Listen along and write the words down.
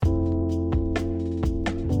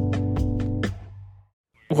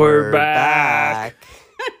We're back.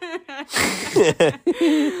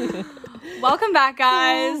 Welcome back,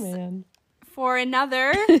 guys, Oh, for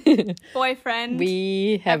another boyfriend.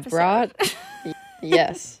 we have episode. brought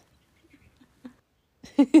yes.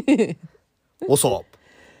 What's up?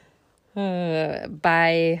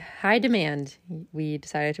 By high demand, we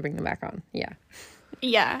decided to bring them back on. Yeah.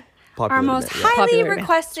 Yeah. Popular Our most demand, yeah. highly Popular demand.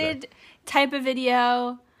 requested type of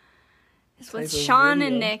video is with Type of Sean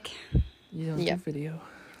and video. Nick. You don't Yeah. do video.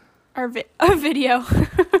 Our video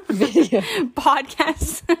Video.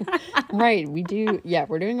 podcast. Right. We do. Yeah.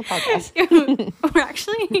 We're doing a podcast. we're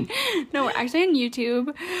actually on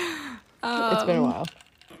YouTube. It's been a while.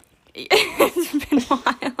 It's been a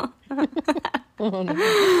while. Oh, no.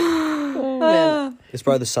 Oh, man. It's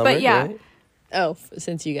probably the summer, But yeah. right? Oh,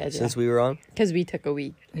 since you guys, Since we were on. because we took a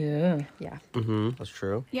week. Yeah. Yeah. Mm-hmm. That's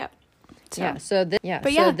true. Yep. So, Yeah. So But so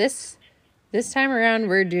yeah. this time around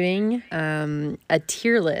we're doing a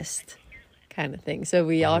tier list kind of thing. So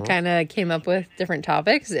we all kind of came up with different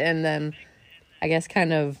topics, and then I guess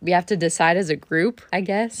kind of we have to decide as a group, I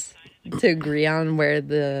guess, to agree on where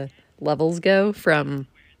the levels go from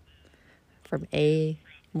A.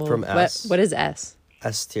 Well, From S. What is S?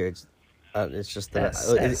 S tier. It's just the. S.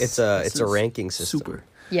 It's a S it's a is ranking system. Super.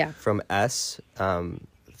 Yeah. From S, and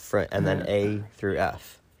then A through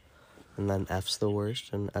F, and then F's the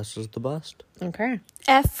worst, and S is the best. Okay.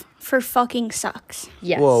 F for fucking sucks.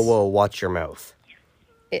 Yes. Whoa! Watch your mouth.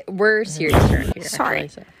 We're serious around here. Sorry.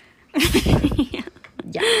 Actually, so.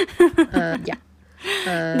 Yeah. Yeah.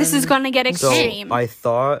 This is gonna get So extreme. I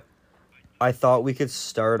thought we could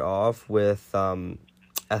start off with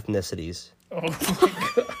ethnicities. Oh my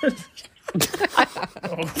god.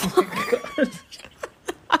 Oh my god.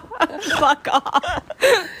 Fuck off.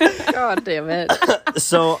 God damn it.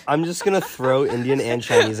 So I'm just gonna throw Indian and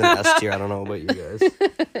Chinese in S tier. I don't know about you guys.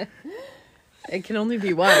 It can only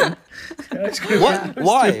be one. What?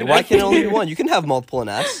 Why? Why can it only be one? You can have multiple in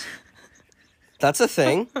S. That's a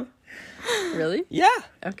thing. Really? Yeah.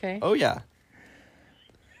 Okay. Oh yeah.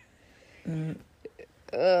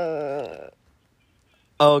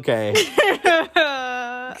 Okay.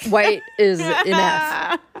 White is in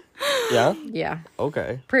F. Yeah. Yeah,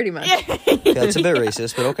 Okay. pretty much. Yeah, that's a bit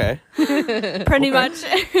racist, but okay. Pretty much.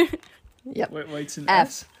 Yep. Wait, white's an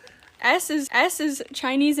F. S. S is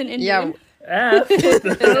Chinese and Yeah. Indian. F.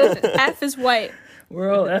 F is white.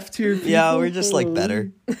 We're all F tier people. Yeah, we're just like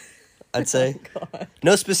better. I'd say.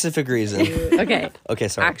 No specific reason. Okay. Okay,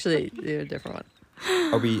 sorry. Actually, do a different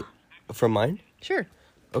one. Are we from mine? Sure.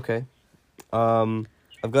 Okay.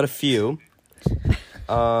 I've got a few.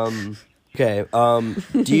 Okay.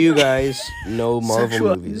 Do you guys know Marvel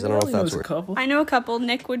Sexual- movies? I don't know if Only that's knows a word. couple. I know a couple.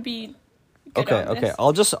 Nick would be good Okay, on okay. this.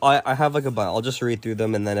 I'll just I have like a bunch. I'll just read through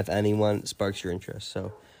them, and then if anyone sparks your interest.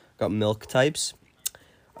 So, got milk types.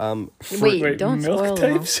 Wait, don't milk spoil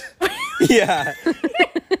them all. types? Yeah.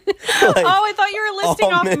 Oh, I thought you were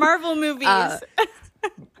listing off Almond. Marvel movies. What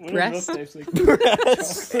are Breast? milk types? Like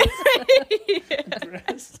breast.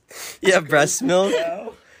 breast. Yeah, breast milk.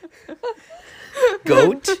 Cow.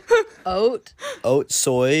 Goat. Oat.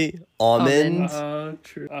 Soy. Almond.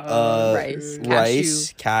 True. Rice.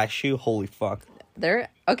 Rice. Cashew. Holy fuck. There.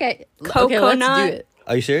 Okay. Okay, let's Coconut. do it.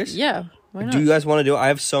 Are you serious? Yeah. Why not? Do you guys want to do it? I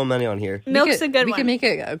have so many on here. Milk's a good we one. can make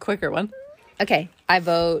a quicker one. Okay. I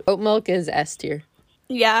vote oat milk is S tier.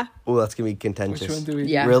 Yeah. Oh, that's gonna be contentious. Which one do we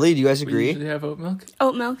Yeah. Really? Do you guys do? We agree? usually have oat milk.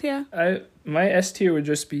 Oat milk, yeah. My S tier would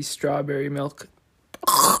just be strawberry milk.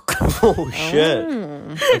 Oh shit.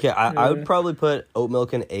 Okay, I would probably put oat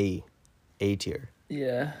milk in A tier.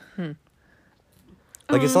 Yeah.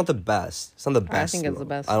 Like it's not the best. It's not the best. think it's the milk.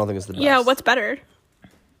 best. I don't think it's the best. Yeah, what's better?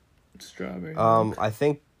 Strawberry. I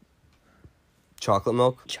think chocolate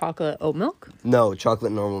milk. Chocolate oat milk? No,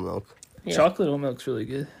 chocolate normal milk. Yeah. Chocolate oat milk's really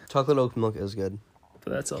good, Chocolate oat milk is good.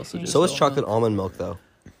 but that's also just So is oat chocolate milk. almond milk though.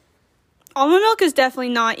 Almond milk is definitely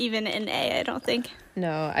not even an A, I don't think.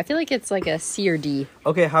 No, I feel like it's like a C or D.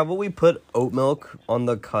 Okay, how about we put oat milk on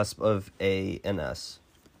the cusp of A and S?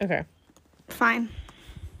 Okay. Fine.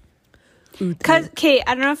 Cause, okay,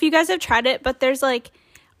 I don't know if you guys have tried it, but there's like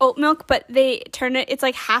oat milk, but they turn it, it's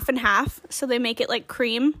like half and half. So they make it like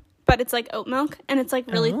cream, but it's like oat milk, and it's like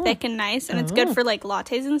really thick and nice, and it's good for like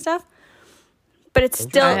lattes and stuff. But it's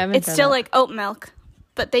still, I haven't it's tried still that. like oat milk,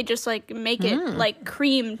 but they just like make it like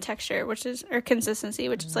cream texture, which is, or consistency,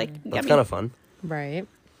 which is like That's yummy. kind of fun. Right.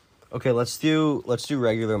 Okay, let's do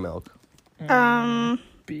regular milk.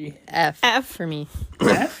 B. F. F. For me.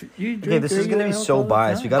 F? You drink Okay, this is regular gonna be milk so all the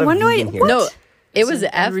biased. We time? got a When do I- vegan here. what? No, it was in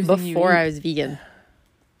F everything you before eat. I was vegan.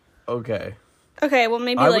 Okay. Okay, well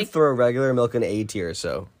maybe I like would throw regular milk in A tier,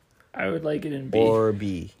 so I would like it in B. or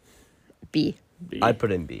B. B. B. I'd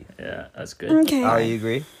put in B. Yeah, that's good. Okay. You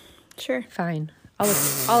agree? Sure. Fine.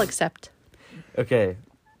 I'll accept. Okay.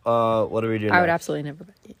 What do we do I would next? absolutely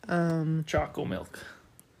never. Choco milk.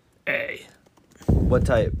 A. What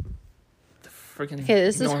type? Freaking. Okay,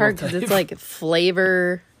 this is normal hard because type. it's like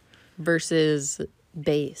flavor versus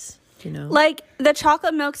base. You know. Like the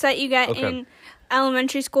chocolate milks that you get Okay. in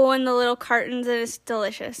elementary school in the little cartons, and it's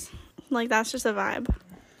delicious. Like that's just a vibe.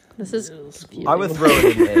 This is Feels I would throw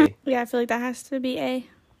it in A. Yeah, I feel like that has to be A.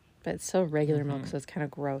 But it's so regular milk, so it's kind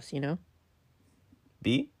of gross, you know?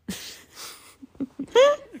 B?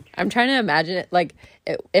 I'm trying to imagine it. Like,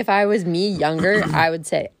 if I was me younger, I would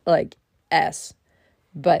say, like, S.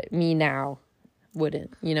 But me now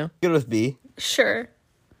wouldn't, you know? Good with B. Sure.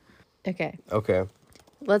 Okay. Okay.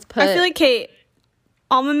 Let's put... I feel like, Kate,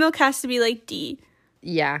 almond milk has to be like D.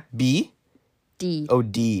 Yeah, B? D. Oh,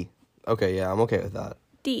 D. Okay, yeah, I'm okay with that.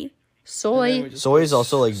 D. And then Soy, we just Soy is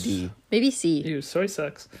also like D. maybe C. Ew, soy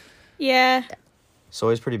sucks. Yeah. Soy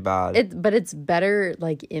is pretty bad. But it's better,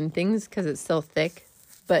 like, in things because it's still thick,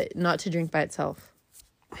 but not to drink by itself,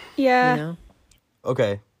 Yeah. you know?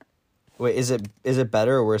 Okay. Wait, is it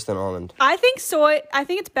better or worse than almond? I think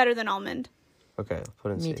it's better than almond. Okay, I'll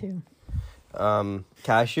put in Me C. too.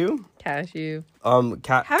 Cashew? Cashew. Haven't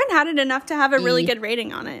had it enough to have a really E. good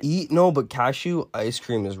rating on it. No, but cashew ice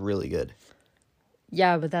cream is really good.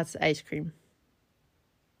 Yeah, but that's ice cream.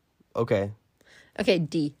 Okay. Okay,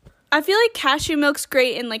 D. I feel like cashew milk's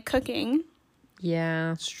great in like cooking.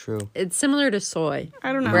 Yeah. It's true. It's similar to soy.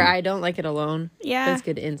 I don't know. Where I don't like it alone. Yeah. But it's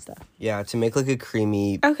good in stuff. Yeah, to make like a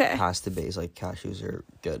creamy Okay. pasta base, like cashews are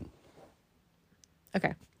good.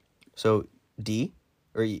 Okay. So D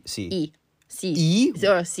or C? E. C. E?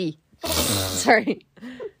 Oh, C. Sorry.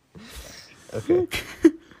 Okay.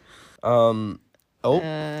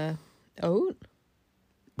 Oh, Oat?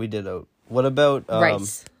 we did oat. What about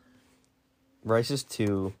Rice. Rice is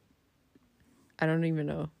 2. I don't even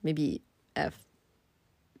know. Maybe F.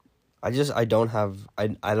 I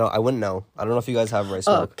wouldn't know. I don't know if you guys have rice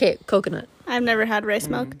Oh, milk. okay. Coconut. I've never had rice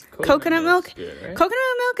milk. Coconut Coconut milk? milk's good, right?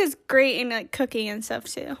 Coconut milk is great in like cooking and stuff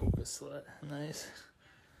too. Coca slut. Nice.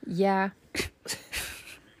 Yeah.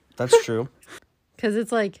 That's true. Because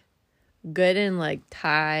it's like good in like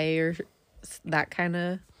Thai or that kind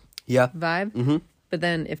of Yeah. vibe. Mm-hmm. But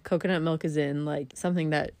then if coconut milk is in like something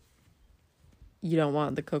that you don't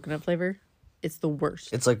want the coconut flavor, it's the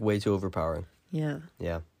worst. It's like way too overpowering. Yeah.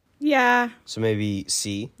 Yeah. Yeah. So maybe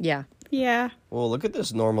C. Yeah. Yeah. Well, look at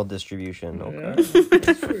this normal distribution. Okay. Yeah,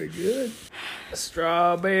 that's pretty good.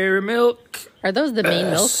 Strawberry milk. Are those the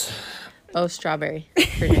main milk? Oh, strawberry.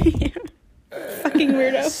 Pretty. Fucking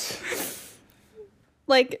weirdo.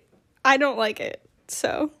 Like, I don't like it.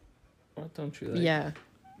 So. What don't you like? Yeah.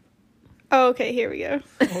 Oh, okay, here we go.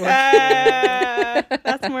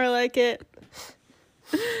 That's more like it.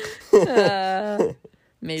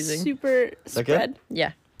 Amazing. Super Okay. spread.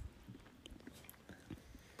 Yeah.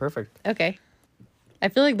 Perfect. Okay. I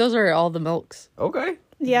feel like those are all the milks. Okay.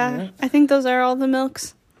 Yeah, I think those are all the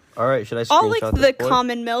milks. All right. Should I screenshot All like this the board?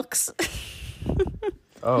 common milks.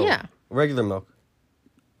 Oh. Yeah. Regular milk.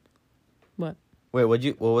 What? Wait,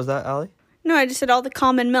 what was that, Allie? No, I just said all the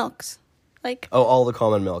common milks. Like, Oh, all the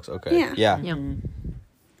common milks. Okay. Yeah. Yeah. Yeah.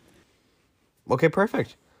 Okay,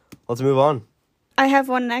 perfect. Let's move on. I have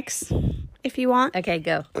one next, if you want. Okay,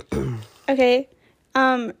 go. Okay.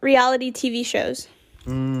 Reality TV shows.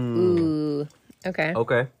 Ooh. Okay.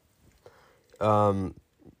 Okay. Do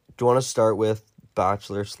you want to start with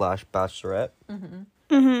Bachelor/Bachelorette?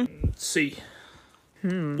 C.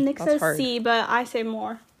 Nick That's says hard. C, but I say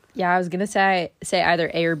more. Yeah, I was gonna say either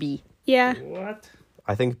A or B. Yeah. What?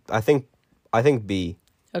 I think B.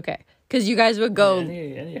 Okay, because you guys would go.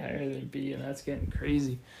 Any higher than B, and that's getting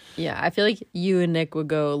crazy. Yeah, I feel like you and Nick would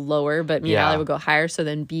go lower, but me and Yeah. Allie would go higher. So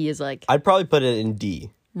then B is like I'd probably put it in D,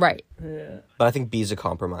 right. Yeah. but I think B is a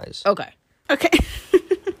compromise. Okay, Okay.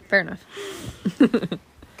 fair enough.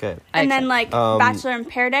 Okay. I And then accept. like Bachelor in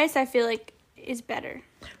Paradise, I feel like is better.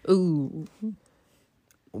 Ooh,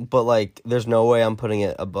 But like, there's no way I'm putting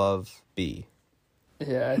it above B.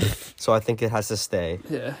 Yeah. So I think it has to stay.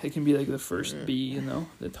 Yeah. It can be like the first B, you know,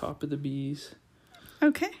 the top of the B's.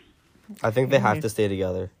 Okay. I think they have to stay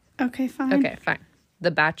together. Okay, fine. okay, fine. The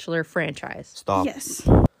Bachelor franchise. Stop. Yes.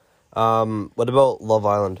 What about Love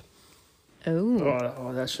Island? Oh,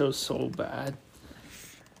 Oh, that show's so bad.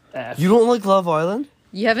 F. You don't like Love Island?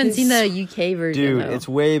 you haven't seen the UK version, Dude, though. it's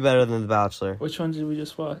way better than The Bachelor. Which one did we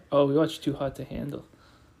just watch? Oh, we watched Too Hot to Handle.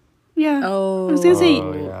 Yeah. Oh, I was gonna say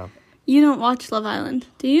Oh, yeah. you don't watch Love Island,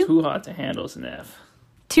 do you? Too Hot to Handle's an F.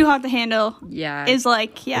 Too Hot to Handle yeah. is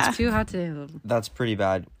like It's too hot to handle. That's pretty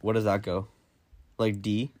bad. What does that go? Like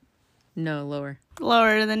D? No, lower.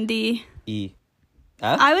 Lower than D. E.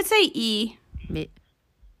 F? I would say E.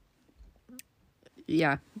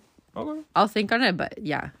 Yeah. Okay. I'll think on it, but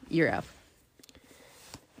yeah, you're F.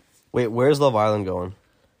 Wait, where's Love Island going?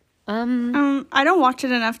 I don't watch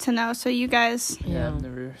it enough to know, so you guys. Yeah, No. I've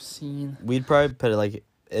never seen. We'd probably put it like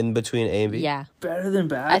in between A and B. Yeah. Better than I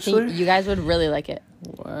Bachelor? think you guys would really like it.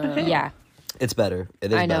 Wow. Yeah. It's better.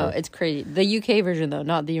 It is I know. better. It's crazy. The UK version, though,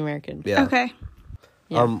 not the American. Yeah. Okay.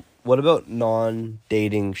 Yeah. What about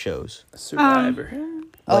non-dating shows? Survivor.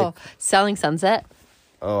 Oh, Selling Sunset.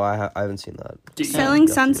 Oh, I haven't seen that. D. Selling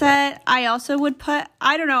definitely. Sunset, I also would put.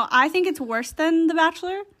 I don't know. I think it's worse than The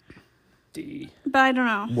Bachelor, D. but I don't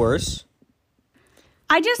know. Worse?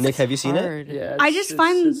 I just Nick, have you seen it? Hard. Yeah, I it's- just it's-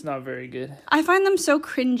 find- it's not very good. I find them so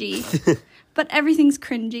cringy, but everything's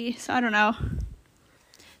cringy, so I don't know.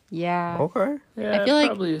 Yeah. Okay. Yeah, I feel like-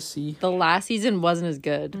 probably a C. The last season wasn't as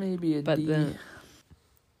good. Maybe a But D. then-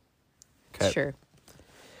 Okay. Sure.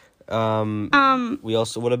 We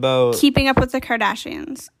also. What about? Keeping Up with the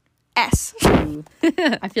Kardashians, S.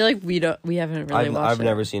 I feel like we haven't really watched I've it.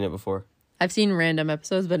 never seen it before. I've seen random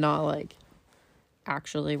episodes, but not like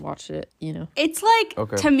actually watched it, you know. It's like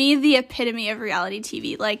Okay. to me the epitome of reality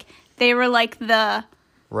TV. Like they were like the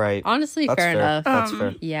Right. Honestly, That's fair enough. That's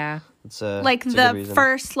fair. Yeah. It's like it's a good the reason.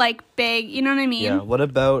 first like big. You know what I mean? Yeah. What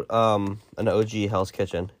about an OG Hell's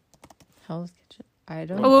Kitchen? Hell's Kitchen. I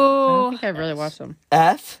don't Oh, think I've really watched them.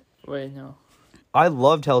 F. Wait, no. I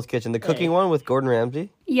loved Hell's Kitchen. The cooking Hey. one with Gordon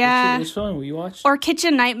Ramsay. yeah. Which one we watched? Or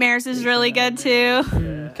Kitchen Nightmares is really good too.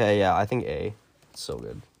 Okay, yeah, I think A. It's so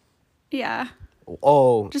good. Yeah.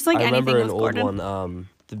 Oh, Just like I remember anything an with old Gordon. one.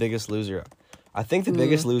 The Biggest Loser. I think The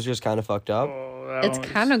Biggest Loser is kind of fucked up. Oh, that It's one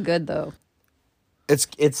was- kind of good though. It's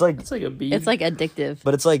like, It's like a B. It's like addictive.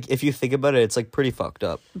 but it's like if you think about it, it's like pretty fucked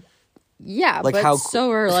up. Yeah, Like but how-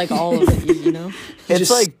 so are like all of it, you know. It's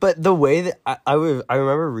Just- like, but the way that I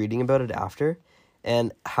remember reading about it after,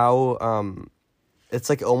 and how it's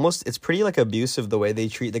like almost it's pretty like abusive the way they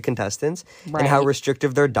treat the contestants and how Right.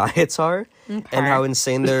 restrictive their diets are and how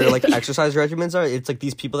insane their like exercise regimens are. It's like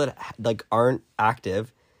these people that like aren't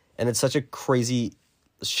active, and it's such a crazy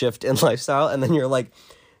shift in lifestyle, and then you're like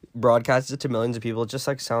broadcasted to millions of people. It just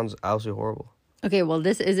like sounds absolutely horrible. Okay, well,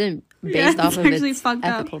 this isn't based Yeah, off it's of actually its fucked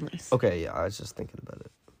up. ethicalness. Okay, yeah, I was just thinking about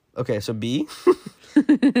it. Okay, so B,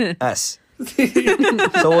 S.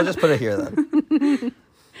 So we'll just put it here then.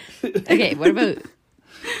 Okay, what about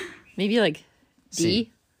maybe like D?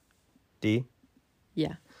 C. D.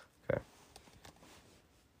 Yeah. Okay.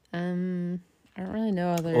 I don't really know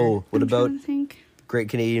other. Oh, what I'm about trying to think. Great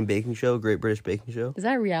Canadian Baking Show, Great British Baking Show? Is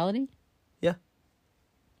that reality? Yeah.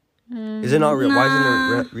 Is it not real? Why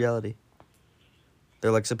isn't it reality?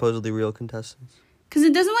 They're like supposedly real contestants. Because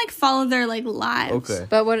it doesn't like follow their like lives. Okay.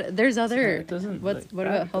 But what? There's other. it doesn't, What? like, What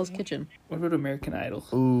that about Hell's doesn't- Kitchen? What about American Idol?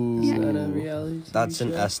 Ooh. Is that a reality TV That's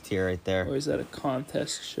an show? S tier right there. Or is that a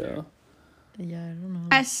contest show? Yeah, I don't know.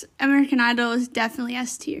 S American Idol is definitely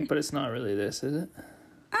S tier. But it's not really this, is it?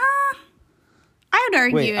 I would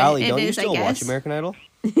argue Wait, Allie, it don't you is. I still guess watch American Idol?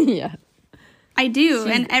 Yeah. I do,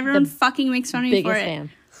 She's and everyone the fucking makes fun of me for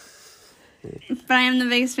Biggest it. fan. But I am the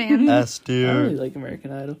biggest fan. S I really tier. like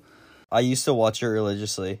American Idol. I used to watch it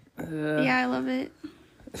religiously. Yeah, I love it.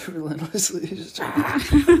 Relentlessly. Just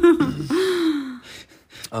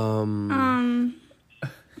Um, I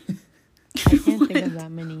can't think of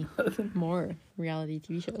that many more reality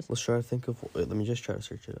TV shows. let's try to think of. Wait, let me just try to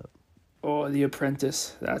search it up. Oh, The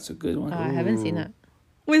Apprentice. That's a good one. I haven't seen that.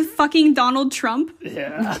 With fucking Donald Trump.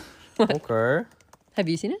 Yeah. Okay. Have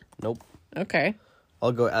you seen it? Nope. Okay.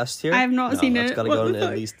 I'll go S tier. I have not seen It's it. got to What go the in at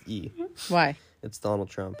fuck? least E. Why? It's Donald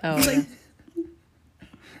Trump. Oh, Like-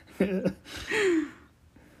 yeah.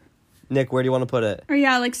 Nick, where do you want to put it? Or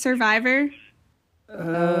yeah, like Survivor.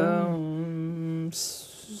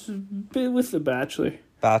 Bit with The Bachelor.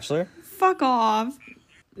 Bachelor? Fuck off.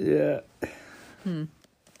 Yeah.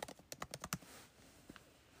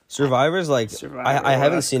 Survivor's like Survivor, I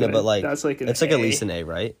haven't that's seen it, good. but like That's like an it's like at A. least an A,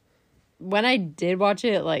 right? When I did watch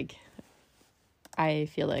it, like, I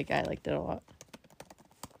feel like I liked it a lot.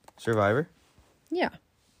 Survivor? Yeah.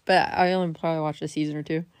 But I only probably watched a season or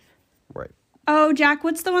two. Right. Oh, Jack,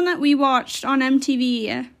 what's the one that we watched on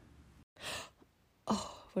MTV?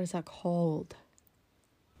 What is that called?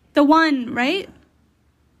 The one, right?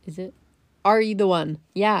 Is it? Are You the One?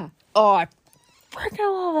 Yeah. Oh, I freaking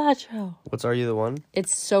love that show. What's Are You the One?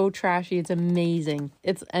 It's so trashy. It's amazing.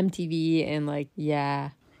 It's MTV and like,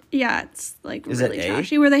 yeah. Yeah, it's like Is it really A?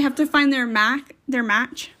 trashy where they have to find their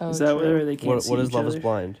match. Oh, Is that true. where they can't see What is each Love is other?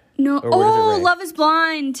 Blind? No. Or what is it Oh, rank? Love is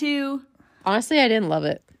Blind too. Honestly, I didn't love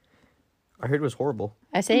it. I heard it was horrible.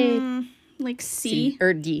 I say Like C. C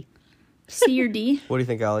or D. C or D? What do you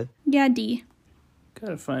think, Allie? Yeah, D.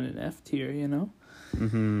 Gotta find an F tier, you know?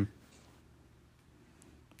 Mm-hmm.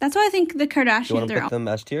 That's why I think the Do you want Kardashians to are put all... them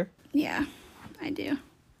S tier? Yeah, I do.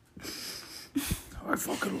 I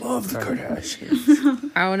fucking love the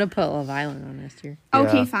Kardashians. I want to put Love Island on this tier.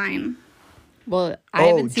 Okay, Yeah. fine. Well, I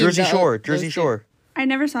haven't seen Jersey Shore. those Jersey two. Shore. I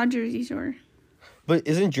never saw Jersey Shore. But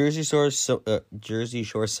isn't Jersey Shore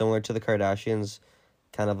similar to the Kardashians?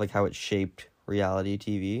 Kind of like how it shaped reality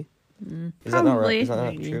TV. Is that not right? Probably. Is that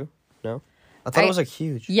not Maybe. true? No. I thought it was like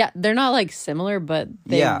huge. Yeah, they're not like similar, but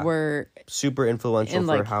they Yeah. were Super influential In,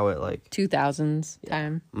 for like, how it like. 2000s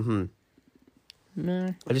time. Mm-hmm.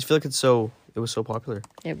 Nah, I just feel like it was so popular.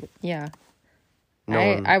 yeah. No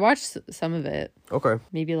one- I watched some of it. Okay.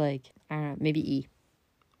 Maybe like maybe E.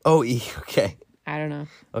 Oh, E. Okay. I don't know,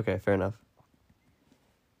 Okay. Fair enough.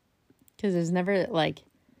 because it's never like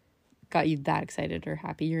got you that excited or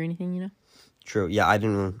happy or anything. You know? True. Yeah. I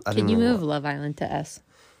didn't. Can you know move Love Island to S?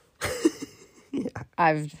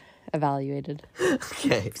 I've evaluated.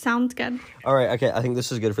 Okay. Sounds good. All right. Okay. I think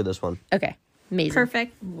this is good for this one. Okay, amazing.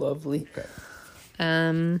 Perfect. Lovely.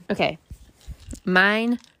 Okay.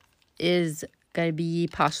 Mine is gonna be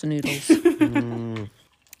pasta noodles.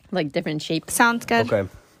 Like different shapes. Sounds good. Okay.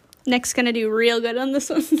 Nick's gonna do real good on this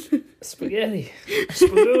one. Spaghetti.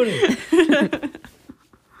 Spaghetti.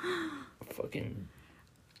 Fucking.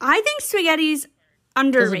 I think spaghetti's This would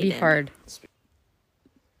underrated. be hard.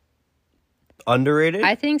 Underrated.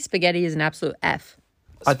 I think spaghetti is an absolute F.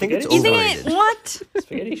 I think it's Spaghetti- You think overrated. it? What?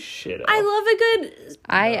 Spaghetti shit. I love a good.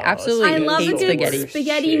 I absolutely I love a hate good spaghetti.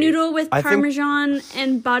 spaghetti Shit. noodle with I think- Parmesan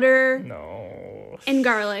and butter No. and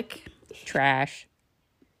garlic. Trash.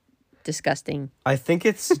 Disgusting. I think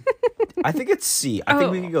it's. I think it's C. I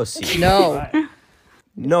think we can go C. No.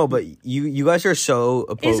 No, but you guys are so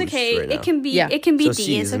opposed. It's okay. Right now. It can be. Yeah. It can be So D.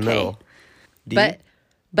 C It's is in the okay. middle. D?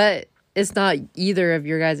 But it's not either of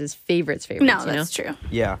your guys' favorites, No, you know? that's true.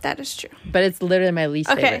 Yeah. That is true. But it's literally my least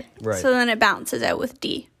Okay. favorite. Right. So then it bounces out with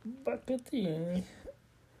D. Spaghetti.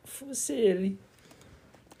 Fusilli.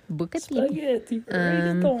 Bucatini. Spaghetti.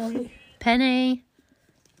 Rigatoni. Penne,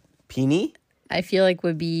 Peony? I feel like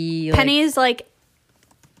would be like Penny is like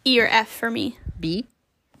E or F for me. B.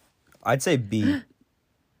 I'd say B.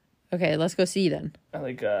 Okay, let's go C then. I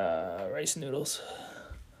like rice noodles.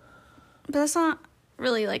 But that's not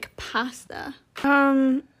really like pasta.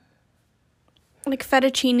 Like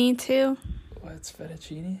fettuccine too. What's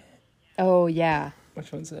fettuccine? Oh, yeah.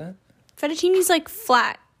 Which one's that? Fettuccine's like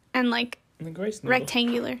flat and like The rice noodle.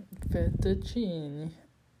 rectangular. Fettuccine.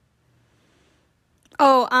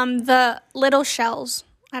 Oh, the little shells.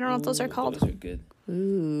 I don't know what those are called. Those are good.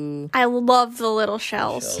 Ooh. I love the little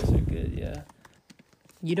shells. Shells are good, yeah.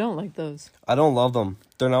 You don't like those. I don't love them.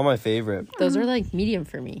 They're not my favorite. Those are like medium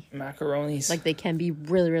for me. Macaronis. Like they can be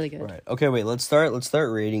really, really good. Right. Okay, wait. Let's start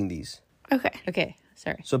rating these. Okay. Okay,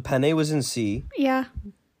 sorry. So penne was in C. Yeah.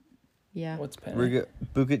 Yeah. What's penne? Do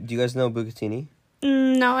you guys know bucatini?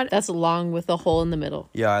 No. That's long with a hole in the middle.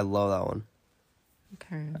 Yeah, I love that one.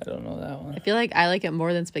 Okay. I don't know that one. I feel like I like it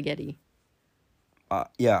more than spaghetti.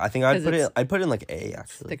 Yeah, I think 'Cause I'd put it in like A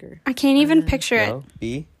actually. Thicker. I can't even picture it. No?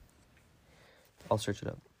 B. I'll search it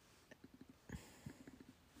up.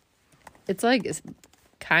 It's like it's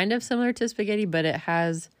kind of similar to spaghetti, but it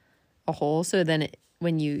has a hole, so then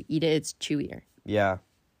when you eat it, it's chewier. Yeah,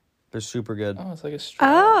 they're super good. Oh, it's like a straw.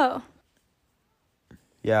 Oh.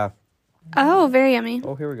 Yeah. Oh, very yummy.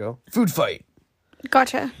 Oh, here we go. Food fight.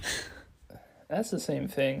 Gotcha. That's the same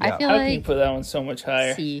thing. I feel How can you like put that one so much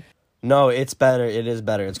higher? C. No, it's better. It is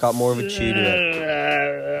better. It's got more of a chew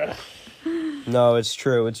to it. No, it's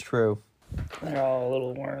true. It's true. They're all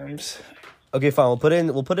little worms. Okay, fine.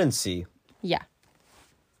 We'll put in C. Yeah,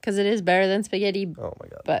 because it is better than spaghetti, Oh my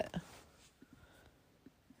god. but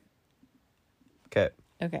Okay.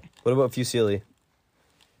 okay, What about fusilli?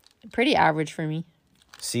 pretty average for me.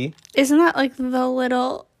 C. Isn't that like the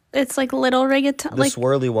little? It's like little rigatoni. The Like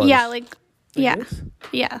swirly ones. yeah, like yeah, This?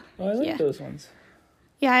 yeah, Oh, I like Yeah. those ones.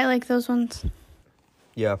 yeah. I like those ones.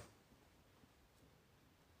 Yeah.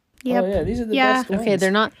 Yep. Oh, yeah, these are the Yeah. best ones. Okay,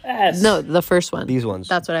 they're not. S. No, the first one. These ones.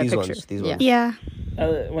 That's what I These pictured. ones. These Yeah. ones.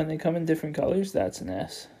 Yeah. When they come in different colors, that's an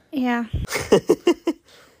S. Yeah.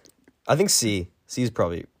 I think C. C is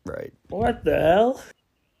probably right. What the hell?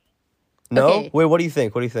 No. Okay. Wait. What do you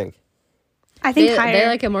think? What do you think? I think They higher.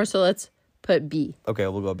 like it more, so let's put B. Okay,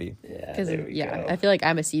 we'll go B. Yeah, Because there we yeah, go. I feel like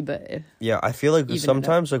I'm a C, but Yeah, I feel like Even it up.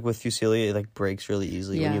 sometimes like with fusilli, it like breaks really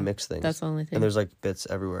easily when Yeah, you mix things. that's the only thing. And there's like bits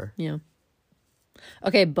everywhere. yeah.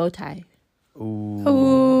 Okay, bow tie. Ooh.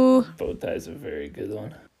 Ooh. Bow tie's a very good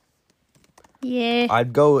one. Yeah.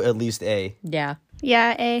 I'd go at least A. Yeah.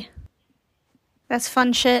 Yeah. A. That's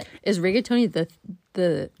fun shit. Is rigatoni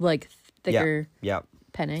the like thicker Yeah.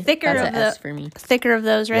 penne? Thicker That's of a the S for me. thicker of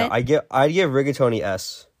those, right? Yeah, I'd give rigatoni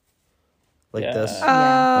S. Like this.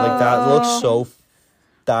 Yeah. Like that looks so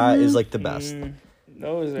that is like the best.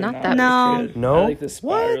 Those are Not not that No. good. No? I like the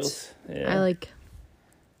spirals. Yeah. I like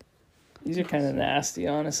These are kind of nasty,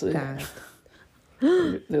 honestly. that.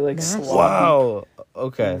 They're like Nasty. sloppy. Wow.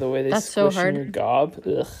 Okay. The way they That's so squish in hard. your gob.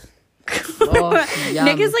 Ugh. Oh, yum.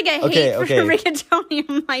 Nick is like a hate for Okay. rigatoni.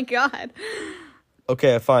 Oh my god.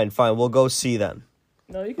 Okay, fine. We'll go C then.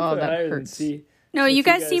 No, you can Oh, put it that higher than hurts. C. No, If you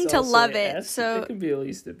guys seem to all say love it. S, So it could be at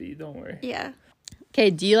least a B. Don't worry. yeah. Okay,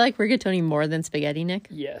 do you like rigatoni more than spaghetti, Nick?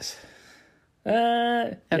 Yes.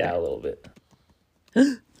 Yeah, a little bit.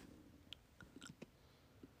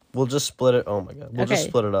 We'll just split it. Oh my god. We'll just Okay.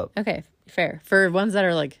 split it up. Okay, fair. For ones that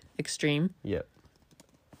are like extreme. Yeah.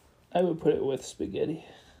 I would put it with spaghetti.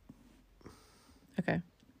 Okay,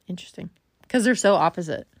 interesting. Because they're so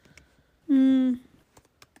opposite.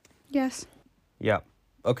 Yes. Yeah.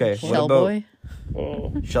 Okay. Shell what about boy.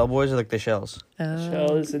 Oh, shell boys are like the shells?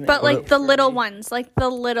 shell is an But A like the for little me. ones, like the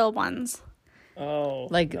little ones. Oh,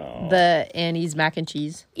 Like no. the Annie's mac and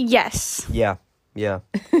cheese. Yes. Yeah.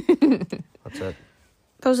 That's it.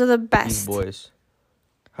 Those are the These best. boys.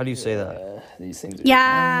 How do you say that? These things are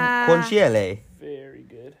Yeah. Conchiele. very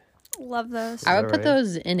good. Love those. I would that put right?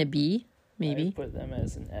 those in a B, I maybe. would put them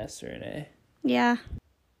as an S or an A. Yeah.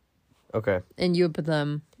 Okay. And you would put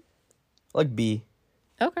them. Like B.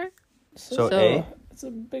 Okay. So So- A. It's a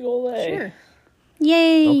big old A. Sure.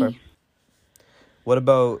 Yay. Okay. What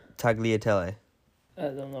about tagliatelle? I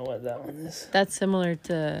don't know what that one is. That's similar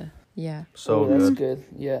to. Yeah. So that's good. good.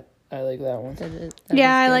 Yeah, I like that one. that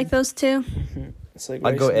Yeah, is I good. like those too. It's like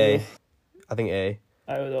I'd go rice A. noodle. I think A.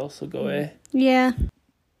 I would also go A. Yeah.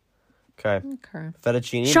 Okay. Okay.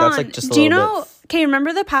 Fettuccine. Sean, That's like just a do you little know? Okay,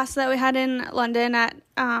 remember the pasta that we had in London at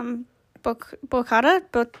Bocata?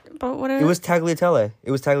 Whatever. It was tagliatelle.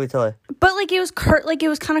 but like it was like it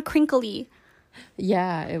was kind of crinkly.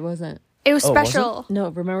 Yeah, it wasn't. It was Oh, was it? special. No,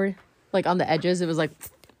 remember? Like on the edges, it was like.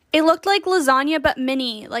 It looked like lasagna but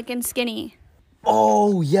mini, like and skinny.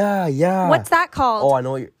 Oh yeah. What's that Oh, called? I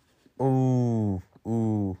know what you're.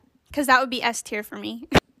 Ooh. Because that would be S tier for me.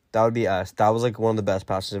 That would be us. That was like one of the best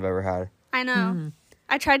pastas I've ever had. I know.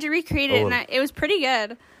 I tried to recreate it, Oh. and it was pretty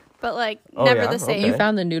good, but like Oh, never yeah? the same. Okay. You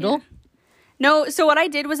found the noodle? No, so what I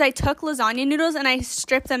did was I took lasagna noodles and I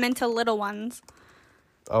stripped them into little ones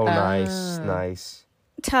Oh, nice.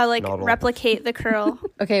 to like Noodle. replicate the curl.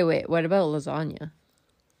 Okay, wait. What about lasagna?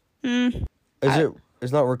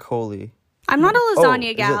 It's not riccoli. I'm not a is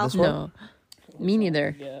lasagna it gal. this one? No. Me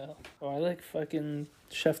neither. Yeah. Oh, I like fucking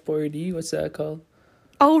Chef Boyardee. What's that called?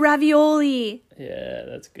 Oh, ravioli Yeah,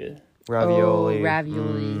 that's good. Ravioli. Oh,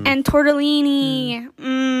 ravioli. and tortellini.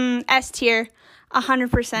 S tier,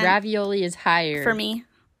 100% Ravioli is higher. for me.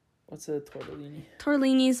 What's a tortellini?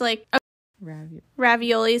 Tortellini's like Ravioli.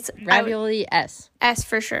 raviolis. Ravioli S. S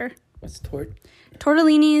for sure. What's tort?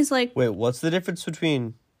 Tortellini is like Wait, what's the difference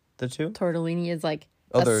between the two? Tortellini is like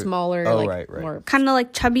Oh, a they're- smaller, oh, like right. more kind of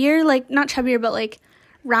like chubbier, like not chubbier, but like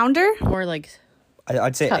rounder. like.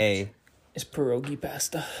 I'd say Cupped. A. It's pierogi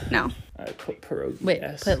pasta. No, I put pierogi Wait,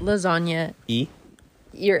 S. put lasagna. E.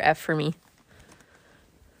 You're F for me.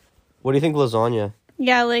 What do you think lasagna?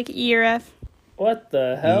 yeah, like E or F. What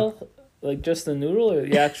the hell? Like just the noodle or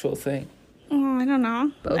the actual thing? Oh, I don't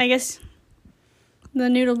know. Both. I guess the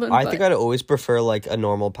noodle. But I think I'd always prefer like a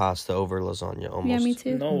normal pasta over lasagna almost. yeah, me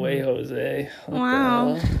too. No way, Jose. What the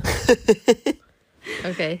Wow. hell?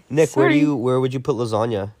 Okay. Nick, Sorry. where would you put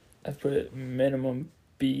lasagna? I put it minimum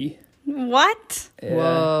B. What? Yeah.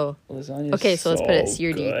 Whoa. Lasagna. Okay, so let's put it C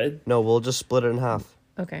or D. Good. No, we'll just split it in half.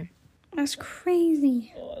 Okay. That's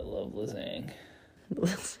crazy. Oh, I love lasagna.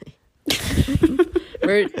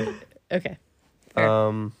 We're okay.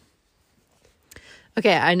 Fair.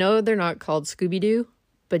 Okay, I know they're not called Scooby Doo,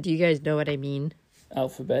 but do you guys know what I mean?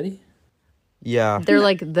 Alphabeti? Yeah. They're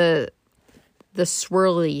like the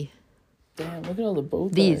swirly. Damn, look at all the bow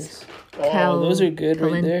ties. These. Oh, those are good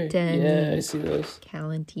right there. Calentini. Yeah, I see those.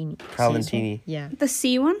 Calentini. Calentini. Yeah. The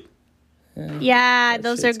C one? Yeah, That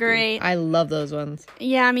those are shit's good. great. I love those ones.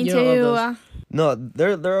 Yeah, me You don't too. love No,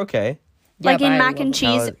 they're okay. Yeah, Like but in I mac love and them.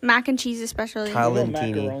 cheese, mac and cheese especially. Cal- What about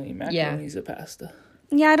Calentini. macaroni? Macaroni's a pasta.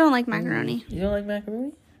 Yeah, I don't like macaroni. You don't like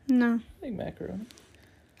macaroni? No, I like macaroni.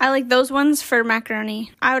 I like those ones for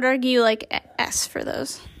macaroni. I would argue like S for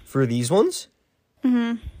those. For these ones,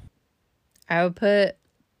 I would put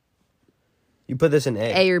you put this in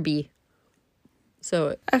A. A or B.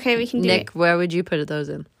 So, Okay, we can do Nick, where would you put those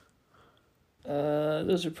in?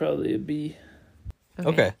 Those are probably a B.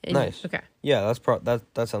 Okay, And- nice. Okay. Yeah,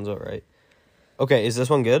 that sounds about right. Okay, is this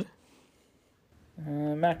one good?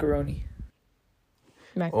 Macaroni.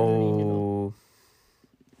 Macaroni noodle. Oh,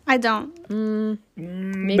 I don't.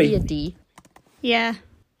 Maybe a D. Yeah.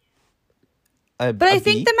 but But I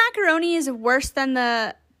think the macaroni is worse than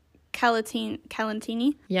the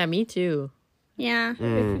calentini. Yeah, me too. Yeah.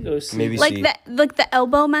 Go C. maybe Like C. the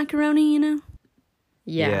elbow macaroni, you know?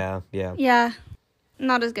 Yeah. Yeah. Yeah.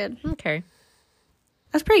 Not as good. Okay.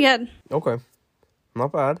 That's pretty good. Okay,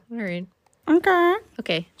 not bad. All right. Okay.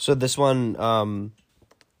 Okay. So this one,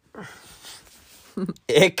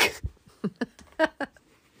 ick.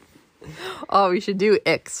 Oh, we should do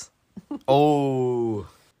X. Oh,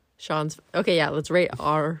 Sean's. Okay, yeah. Let's rate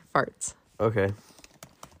our farts. okay.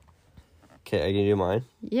 Okay, I can do mine.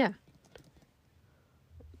 Yeah.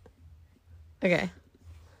 Okay.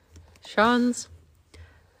 Sean's.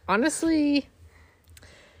 Honestly,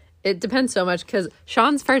 it depends so much because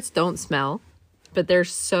Sean's farts don't smell, but they're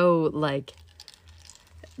so like.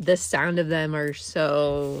 The sound of them are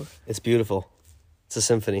so It's beautiful. It's a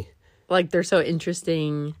symphony. like they're so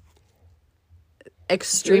interesting.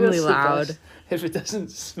 Extremely Maybe that's the loud. best. If it doesn't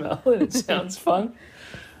smell and it sounds fun.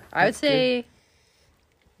 I would say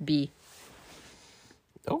B.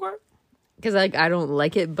 Okay. Because like I don't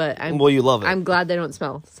like it, but Well, you love it. I'm glad they don't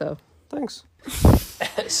smell. So Thanks.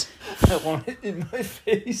 Yes. I want it in my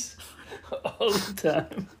face all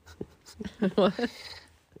the time.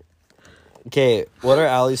 Okay, what are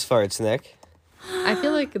Allie's farts, Nick? I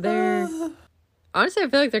feel like they're honestly I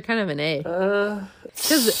feel like they're kind of an A.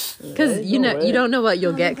 Because you know you don't know what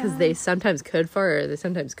you'll get because they sometimes could fart or they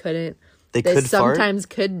sometimes couldn't. They They could fart. sometimes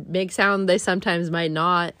could make sound. They sometimes might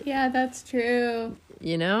not. Yeah, that's true.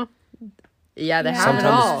 You know. Yeah, they Yeah. have it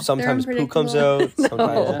all. Sometimes, sometimes poo comes unpredictable. out.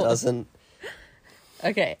 Sometimes it doesn't.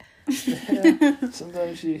 Okay.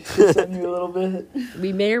 Sometimes she hits on you a little bit.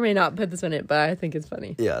 We may or may not put this one in, but I think it's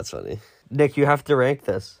funny. Yeah, it's funny. Nick, you have to rank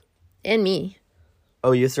this. And me.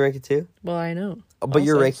 Oh, you have to rank it too? Well, I know. Oh, but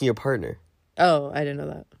you're Also. ranking your partner. Oh, I didn't know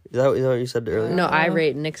that. Is that what you said earlier? No, I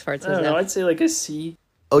rate Nick's farts I don't as know. F. I'd say like a C.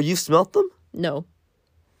 Oh, you smelt them? No,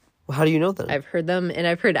 Well, how do you know that? I've heard them, and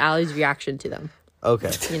I've heard Allie's reaction to them.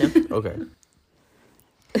 Okay. You know. Okay.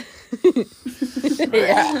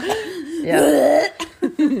 Yeah.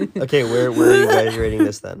 Okay, where are you guys rating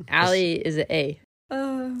this then? Allie is an A.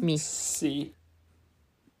 Uh, Me. C.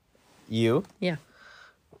 You? Yeah.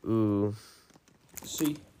 Ooh.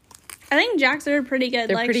 C. I think Jacks are pretty good.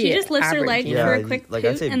 They're like pretty she just lifts her average, leg yeah. for Yeah, a quick like,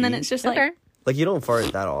 I'd poot, say and then B. it's just Okay. like, Like, you don't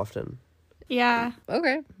fart that often. yeah.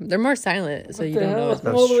 Okay. They're more silent, so What you the don't hell? know.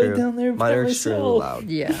 That's all the way true. down there Mine are by extremely myself. loud.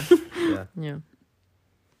 Yeah. Yeah. Yeah.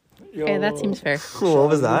 Yo, Okay, that seems fair. What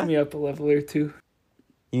was Move that? me up a level or two.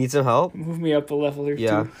 You need some help? Move me up a level or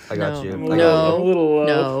Yeah, two. I got No. you. I'm I a got little, No. I'm a little low.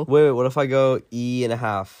 No. Wait, what if I go E and a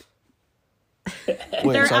half? Wait,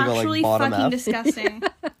 They're so I go actually like bottom fucking F? disgusting.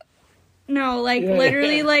 No, like Yeah.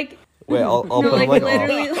 literally, like Wait, I'll no, put like them like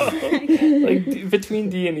literally. off. Like, Between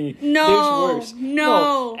D and E. No, There's worse.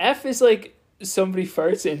 no. F is like somebody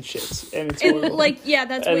farts and shits, and it's it, horrible. like yeah,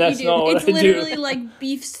 that's And what that's you do. not what It's I do. literally like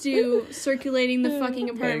beef stew circulating the fucking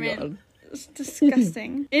Oh my apartment. God. It's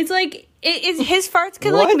disgusting. It's like it's his farts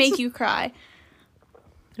could like What? make you cry.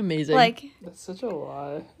 Amazing. That's such a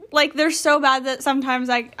lie. Like they're so bad that sometimes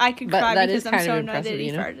I could But cry that because is I'm kind so of annoyed that impressive, he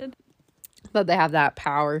you know? farted. that they have that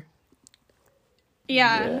power.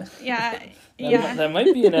 Yeah, yeah. That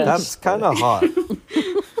might be an S. That's kind of hot.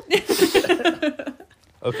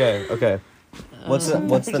 Okay. What's the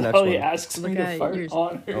next All he one? asks me Look to at fart yours.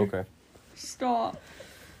 on her. Okay. Stop.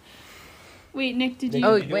 Wait, Nick, did you?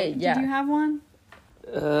 Oh you wait, Did yeah. you have one?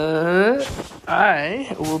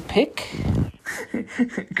 I will pick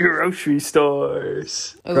grocery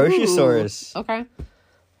stores. Grocery Ooh. stores. Okay.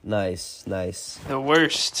 Nice. The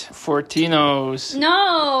worst. Fortinos.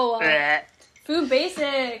 No. Eh. Food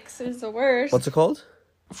Basics is the worst. What's it called?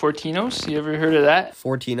 Fortinos? You ever heard of that?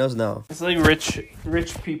 Fortinos? No. It's like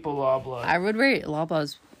rich people Loblaws. I would rate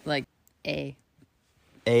Loblaws like A.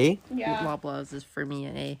 A? Yeah. Loblaws is for me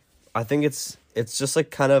an A. I think it's just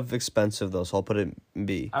like kind of expensive though, so I'll put it in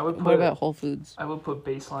B. I would What put about Whole Foods? I would put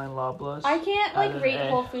baseline Loblaws. I can't Out like of rate A.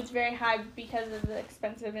 Whole Foods very high because of the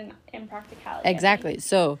expensive and impracticality. of it. Exactly.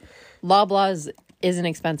 So, Loblaws isn't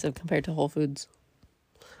expensive compared to Whole Foods.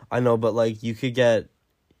 I know, but like you could get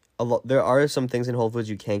a lot. There are some things in Whole Foods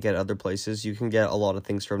you can't get other places. You can get a lot of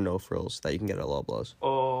things from No Frills that you can get at Loblaws.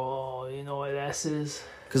 Oh, you know what S is?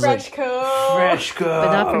 Cause like Freshco. Freshco.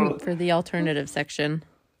 But not for the alternative section.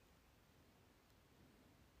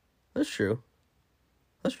 that's true.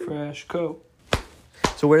 Freshco.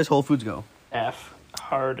 So where does Whole Foods go? F.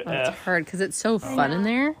 Hard That's F. hard because it's so fun in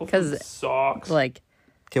there. Whole Foods Because, sucks. like,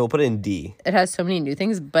 Okay, we'll put it in D. it has so many new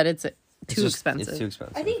things, but it's too expensive. It's too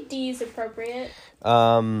expensive. I think D is appropriate.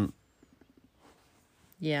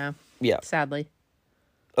 Yeah. Yeah. Sadly.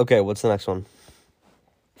 Okay, what's the next one?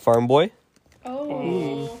 Farm Boy?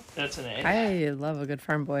 Oh. That's an A. I love a good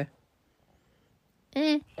farm boy.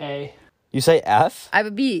 A. You say F? I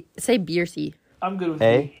would say B or C. I'm good with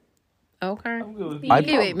A? B. Okay. I'm good with B. I'd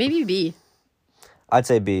Okay, wait, maybe B. I'd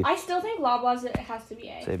say B. I still think Loblaws it has to be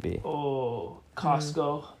A. Say B. Oh,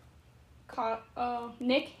 Costco.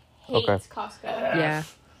 Nick hates Okay. Costco. Yeah.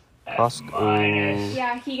 Costco.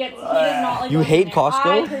 Yeah, he does not like You going hate in there.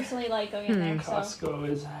 Costco? I personally like going in there. So. Costco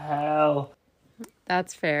is hell.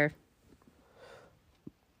 That's fair.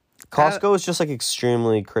 Costco is just like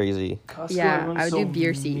extremely crazy. Costco, Yeah, everyone's I would so do B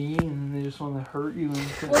or C. mean. They just want to hurt you.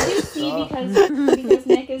 And We'll do C because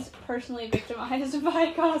Nick is personally victimized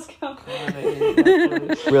by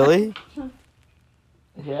Costco. Really?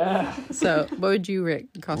 Yeah. So, what would you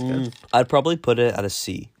rate Costco? I'd probably put it at a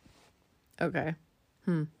C. Okay.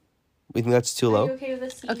 You think that's too Are you low? okay with a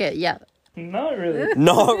C? Okay, yeah. Not really.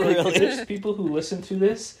 Not There's really. people who listen to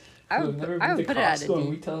this I who would have never put- I been would to put it at a Costco and D.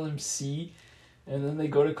 we tell them C, and then they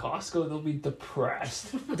go to Costco, they'll be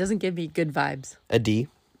depressed. It doesn't give me good vibes. A D?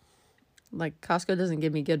 Like, Costco doesn't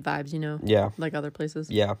give me good vibes, you know? Yeah. Like other places.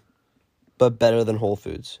 Yeah. But better than Whole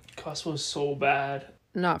Foods. Costco is so bad.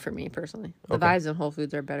 Not for me, personally. The Okay. vibes in Whole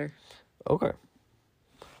Foods are better. Okay.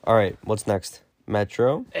 All right. What's next?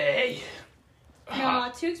 Metro? A.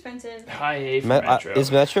 No, too expensive. High A for Metro.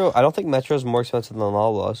 Is Metro? I don't think Metro is more expensive than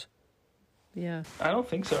Loblaws. Yeah. I don't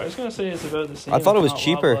think so. I was going to say it's about the same. I thought it if was not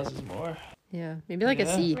cheaper. Loblaws is more. Yeah. Maybe like a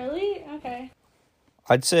Yeah. C. Really? Okay.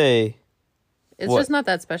 I'd say It's What? just not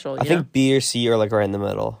that special, I you know? think B or C are like right in the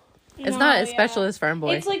middle. It's not as special as Farm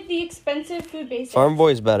Boy. It's like the expensive food basics. Farm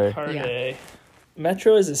Boy is better. Hard Yeah. A.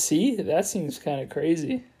 Metro is a C? That seems kind of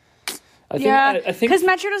crazy. I think because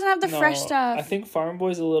Metro doesn't have the no, fresh stuff. I think Farm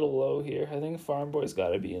Boy's a little low here. I think Farm Boy's got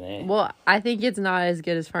to be an A. Well, I think it's not as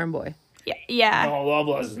good as Farm Boy. Yeah. No,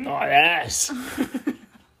 Loblaws is not ass.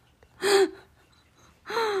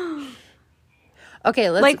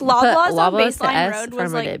 Okay, let's Like put Loblaws on Loblaws to Baseline S, Road Farm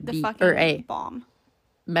was Boy to like the B, fucking or A. bomb.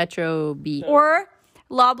 Metro B. Or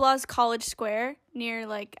Loblaws College Square near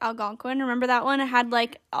like Algonquin. Remember that one? It had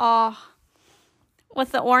like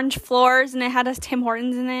with the orange floors and it had us Tim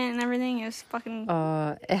Hortons in it and everything. It was fucking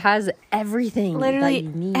It has everything literally that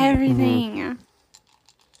you need. everything.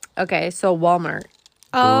 Okay, so Walmart.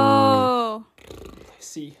 Oh.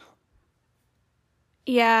 C.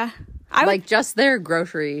 Yeah. I would, Like just their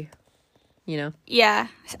grocery, you know. yeah.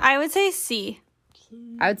 I would say C.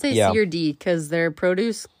 I would say Yeah. C or D because their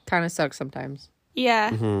produce kind of sucks sometimes.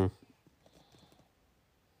 Yeah.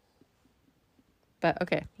 But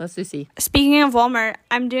okay, let's do C. Speaking of Walmart,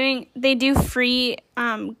 they do free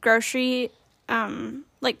grocery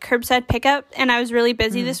like curbside pickup and I was really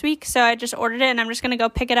busy this week, so I just ordered it and I'm just going to go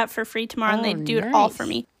pick it up for free tomorrow and they do it all nice. for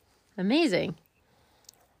me. Amazing.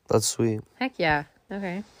 That's sweet. Heck yeah.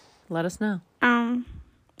 Okay. Let us know.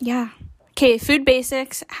 Yeah. Okay, food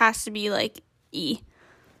basics has to be like E.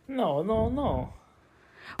 No.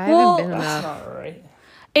 I Well, haven't been That's enough. not right.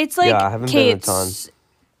 It's like Yeah, I haven't been a ton.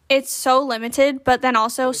 It's so limited, but then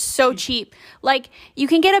also so cheap. Like you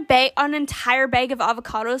can get an entire bag of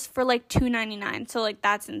avocados for like $2.99. So like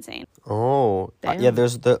that's insane. Oh. Damn. Yeah,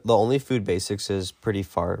 there's the only Food Basics is pretty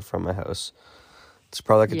far from my house. It's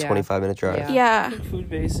probably like a Yeah. 25-minute drive. Yeah. I Yeah, think Food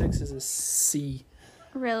Basics is a C,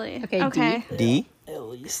 really. Okay, Okay. D? at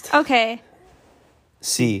least. Okay.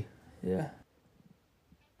 C. Yeah.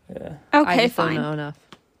 I Okay, just don't fine. know enough.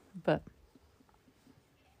 But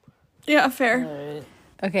Yeah, fair. Alright.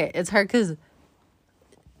 okay, it's hard because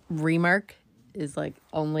Remark is like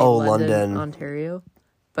only London. Ontario,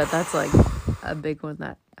 but that's like a big one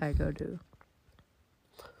that I go to.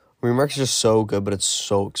 Remark's just so good, but it's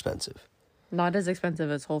so expensive. Not as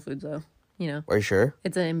expensive as Whole Foods though. You know, Are you sure?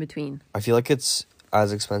 it's an in between. I feel like it's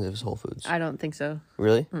as expensive as Whole Foods. I don't think so.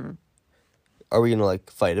 Really? Are we gonna like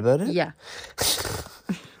fight about it? Yeah,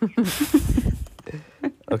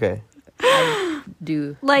 Okay.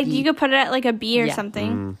 do Like D. you could put it at like a B or Yeah.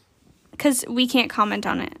 something, because we can't comment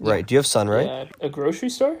on it. Right. Do you have Sunright? Yeah, a grocery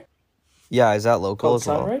store Yeah. Is that local called as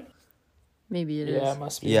well? Sunright? Maybe it is. Yeah, it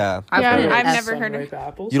must be. Yeah. I've Yeah, heard it I've as- never heard of Sunripe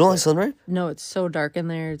apples. You don't like Sunright? No, it's so dark in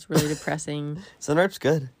there. It's really depressing. Sunright's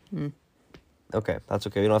good. Okay, that's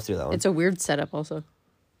okay. We don't have to do that one. It's a weird setup, also.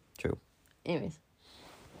 True. Anyways,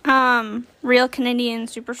 Real Canadian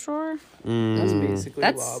Superstore. That's basically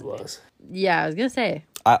That's- Loblaws. yeah, I was gonna say.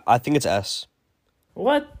 I think it's S.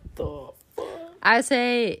 What the? I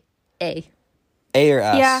say A. A or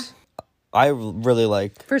S? Yeah. I really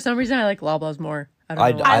like. For some reason, I like Loblaws more. I don't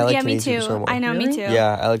I- know. I like yeah, me Canadian too. Superstore more. I know, me Really? too.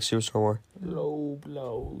 Yeah, I like Superstore more. Low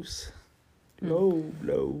blows. Low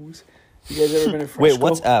blows. You guys ever been to Fresco? Wait,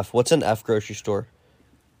 what's F? What's an F grocery store?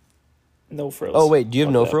 No frills. Oh wait, do you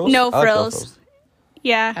have no frills? No I like frills.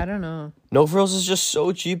 Yeah. I don't know. No frills is just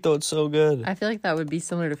so cheap though. It's so good. I feel like that would be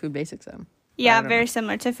similar to Food Basics then. Yeah, I don't very know.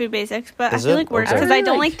 similar to Food Basics, but Is I feel it? like worse Okay. because I I really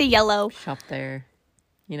don't like- like the yellow. Shop there,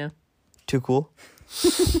 you know. Too cool.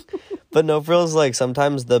 But no frills, like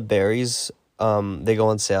sometimes the berries, they go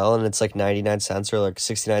on sale and it's like 99 cents or like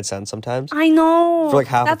 69 cents sometimes. I know. For, like,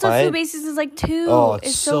 half a That's what pint? Food Basics is like too. Oh,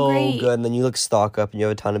 it's so great. good. And then you like stock up and you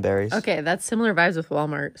have a ton of berries. Okay, that's similar vibes with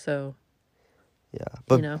Walmart. So Yeah.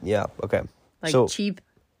 But You know. yeah, okay. like so cheap.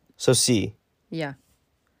 so C. Yeah.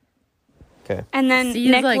 Okay. And then See,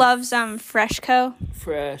 it's Nick like- loves Freshco.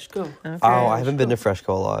 Fresh, go. Okay. Oh, I haven't been to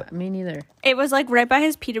Fresco a lot. Me neither. It was like right by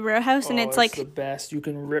his Peterborough house, and it's like the best. You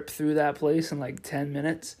can rip through that place in like 10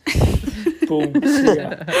 minutes. Boom.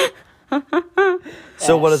 Yeah.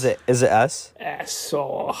 So what is it? Is it S? That's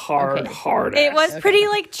so hard, Okay. hard. it was Okay. pretty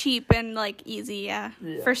like cheap and like easy, yeah,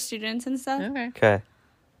 for students and stuff. Okay. Okay.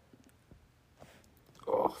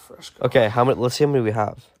 Oh, Fresco. Okay, how many let's see how many we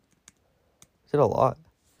have. Is it a lot?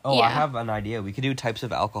 Oh, I Yeah. have an idea. We could do types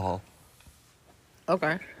of alcohol.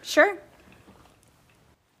 Okay. Sure.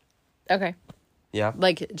 Okay. Yeah.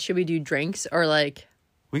 Like, should we do drinks or like?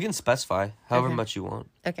 We can specify however Okay. much you want.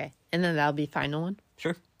 Okay, and then that'll be final one.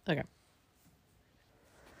 Sure. Okay.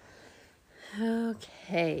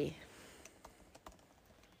 Okay.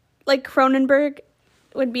 Like Cronenberg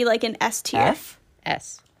would be like an S tier. F?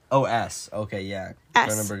 S. Oh, S. Okay, yeah. S.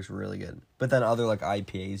 Cronenberg's really good. But then other like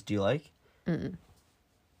IPAs, do you like? I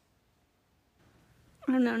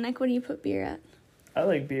don't know, Nick. What do you put beer at? I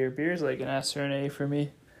like beer. Beer's like an S or an A for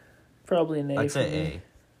me. Probably an A I'd for say me.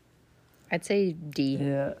 I'd say D.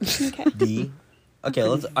 Yeah. Okay. A. D. Okay,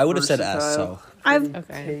 let's. I would have said S. So. Versatile. I've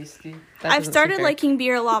Okay. Tasty. That I've doesn't started seem fair. liking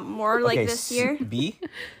beer a lot more like Okay, this year. B.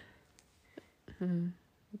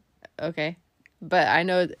 Okay, but I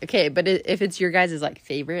know. Okay, but if it's your guys' like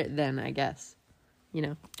favorite, then I guess, you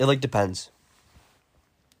know. It like depends.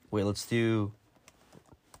 Wait, let's do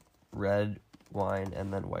red wine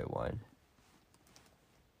and then white wine.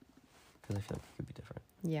 Because I feel like it could be different.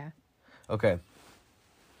 Yeah. Okay.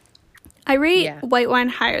 I rate Yeah. white wine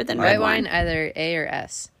higher than White red wine, wine. either A or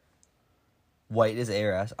S. White is A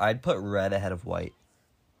or S. I'd put red ahead of white.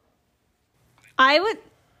 I would.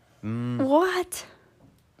 What?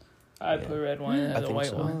 I put red wine I as a think white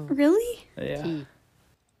so. wine. Really? Yeah. T.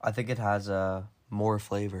 I think it has more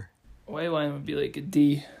flavor. White wine would be like a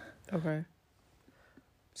D. Okay.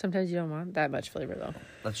 Sometimes you don't want that much flavor though.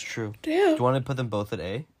 That's true. Damn. Do you want to put them both at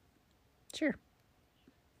A? Sure.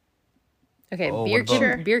 Okay, Oh, beer what about- can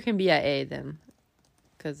Sure. beer can be at A then,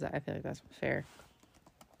 because I feel like that's fair.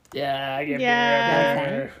 Yeah, I get Yeah.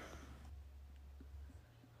 beer.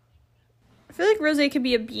 I feel like rosé could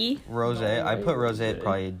be a B. Rose. I put rose at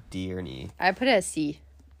probably a D or an E. I put it at C.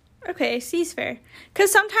 Okay, C's fair.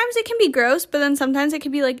 Because sometimes it can be gross, but then sometimes it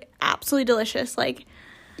can be like absolutely delicious. Like,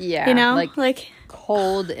 Yeah, you know, like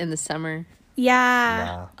cold in the summer.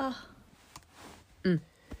 yeah. Yeah.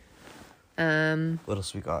 What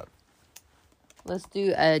else we got? Let's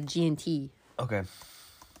do a G&T. Okay.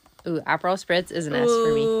 Ooh, Aperol Spritz is an S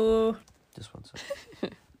for me. Ooh. Just one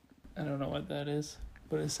second. I don't know what that is,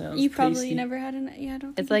 but it sounds You probably tasty. never had an. Yeah, I don't.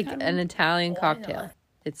 It's think like you've had an one. Italian cocktail.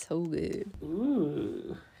 It's so good.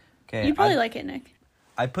 Ooh. Okay. You probably like it, Nick.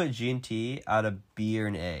 I put G&T at a B or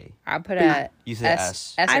an A. I put it at You said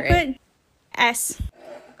S. S or I A. put S.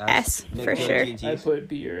 S, Nick, for do you sure. like G&Ts? I put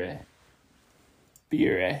B or A. B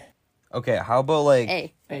or A. Okay, how about like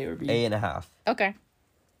A. A or B. A and a half? Okay.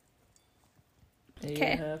 A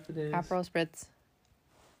Okay. and a half it is. Aperol Spritz.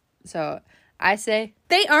 So I say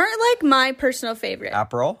They aren't like my personal favorite.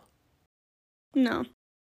 Aperol? No.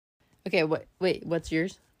 okay. Wait, what's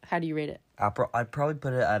yours? How do you rate it? Aperol. I'd probably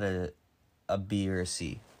put it at a B or a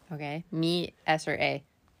C. Okay, me S or A.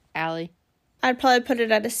 Allie, I'd probably put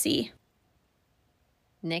it at a C.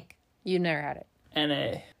 Nick, you never had it. N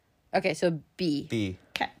A. Okay, so B. B.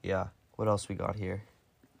 Okay. Yeah. What else we got here?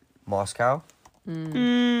 Moscow?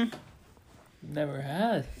 Mm, Never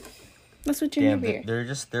had. that's what junior Damn, beer.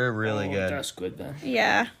 they're really Oh, good. That's good then.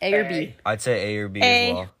 Yeah. A or B. I'd say A or B A.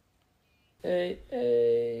 as well.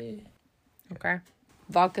 A. Okay.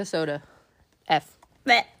 Vodka soda. F.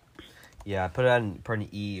 But Yeah, I put it on an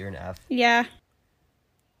E or an F. yeah.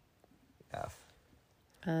 F.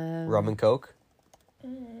 Um, Rum and Coke?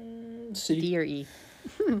 C. D or E.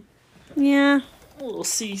 Yeah. A little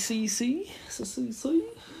C. C.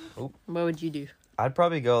 What would you do? I'd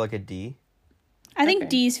probably go like a D. I think Okay.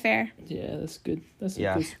 D's fair. Yeah, that's good. That's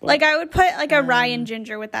Yeah. a good spot. Like I would put like a rye and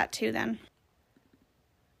ginger with that too then.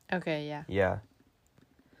 Okay, yeah. Yeah.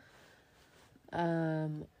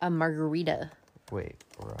 A margarita. Wait,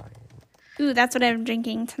 Ryan. Ooh, that's what I'm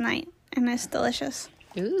drinking tonight, and it's delicious.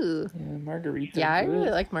 Ooh. Yeah, margarita. Yeah, I really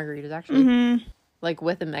like margaritas, actually. Mm-hmm. Like,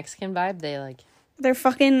 with a Mexican vibe, they like... They're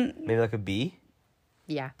fucking... Maybe like a B?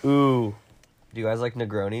 Yeah. Ooh. Do you guys like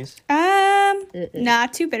Negronis? Nah,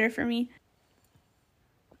 too bitter for me.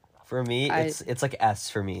 For me, it's like S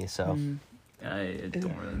for me, so. I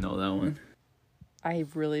don't really know that one. I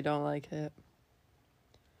really don't like it.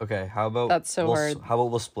 Okay, how about... That's so hard. How about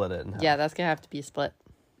we'll split it in half? Yeah, that's gonna have to be a split.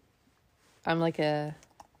 I'm like a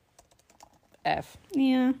F.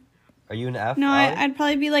 Yeah. Are you an F? No, Allie? I'd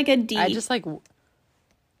probably be like a D. I just like...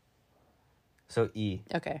 So E.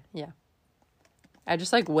 Okay, yeah. I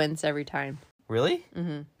just like wince every time. Really?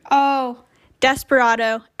 Mm-hmm. Oh,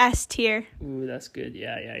 Desperado, S tier. Ooh, that's good.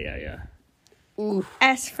 Yeah. Ooh.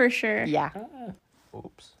 S for sure. Yeah.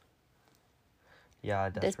 Oops. Yeah,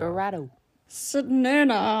 Desperado.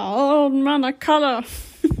 Sedona, old man of color.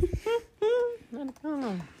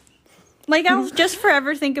 Like, I'll just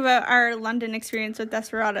forever think about our London experience with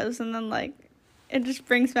Desperados, and then, like, it just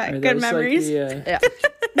brings back good memories. Like Yeah.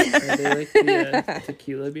 are they like the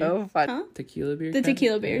tequila beer? Oh, fun. Huh? Tequila beer? The kind?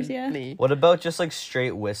 tequila beers, yeah. Me. What about just like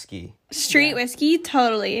straight whiskey? Street whiskey,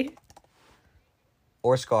 totally.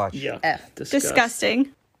 Or scotch? Yuck. F.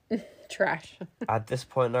 Disgusting. Trash. At this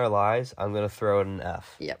point in our lives, I'm going to throw it an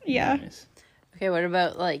F. Yep. Yeah. Nice. Okay, what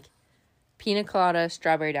about, like, pina colada,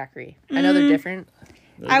 strawberry daiquiri? I know they're different,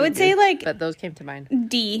 Those I are would say, good. like, but those came to mind.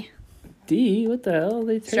 D. D. What the hell?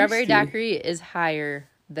 They Strawberry tasty. daiquiri is higher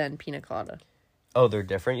than pina colada. Oh, they're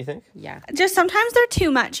different, you think? Yeah. Just sometimes they're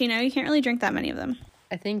too much, you know? You can't really drink that many of them.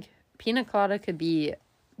 I think pina colada could be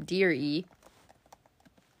D or E.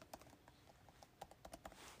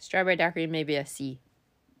 Strawberry daiquiri maybe a C.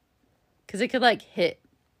 Because it could, like, hit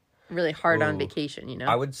really hard on Ooh. vacation, you know?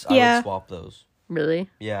 I would Yeah. swap those. Really?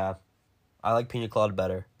 Yeah. I like pina colada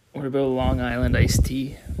better. What about Long Island iced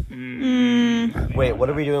tea? Wait, what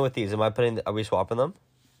are we doing with these? Are we swapping them?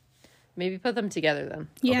 Maybe put them together then.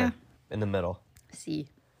 Yeah. Okay. In the middle. C.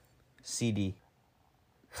 CD.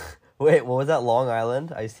 Wait, what was that? Long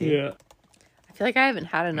Island iced tea? Yeah. I feel like I haven't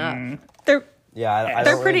had enough. They're Yeah, I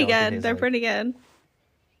they're don't pretty really know what they good. taste They're like. pretty good.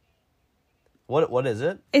 What is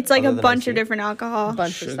it? It's like Other a than bunch iced of tea? different alcohol.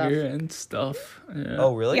 Bunch of Sugar stuff. and stuff. Yeah.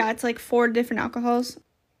 Oh, really? Yeah, it's like 4 different alcohols.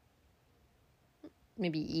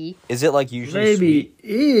 Maybe E. Is it like usually Maybe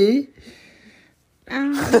E. sweet?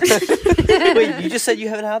 Wait, you just said you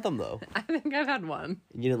haven't had them though. I think I've had one.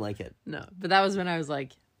 You didn't like it. No, but that was when I was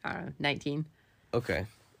like, I don't know, 19. Okay.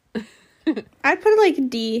 I'd put it like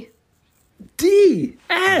D. D.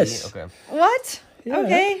 S. Okay. What? Yeah.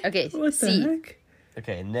 Okay. Okay, What the C. heck?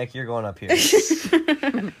 Okay, Nick, you're going up here.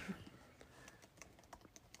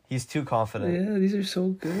 He's too confident. Yeah, these are so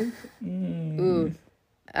good. Ooh.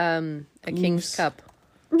 A King's Oops. Cup.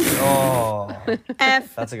 Oh,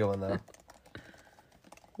 F. that's a good one though.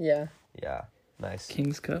 Yeah. Yeah, nice.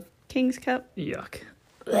 King's Cup. King's Cup. Yuck.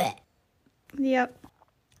 Yep.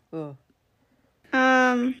 Ooh.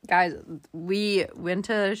 Guys, we went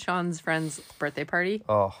to Sean's friend's birthday party,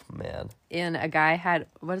 Oh man. and a guy had,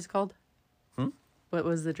 what is it called? What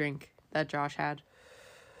was the drink that Josh had?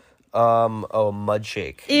 Mud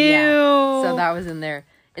shake. Ew. Yeah. So that was in there.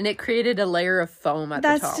 And it created a layer of foam at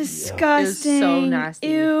That's the top. disgusting. It was so nasty.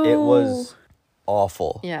 Ew. It was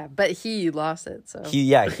awful. Yeah, but he lost it, so.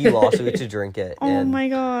 He lost it to drink it. Oh and my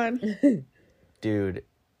god. dude,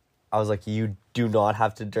 I was like, you do not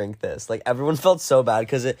have to drink this. Like everyone felt so bad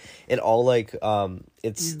because it all like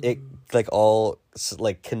it like all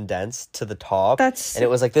like condensed to the top. That's- and it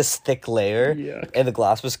was like this thick layer, Yuck. and the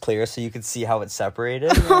glass was clear, so you could see how it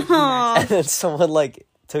separated. And then someone like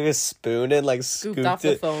took a spoon and like Scooped off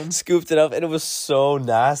the foam. scooped it up, and it was so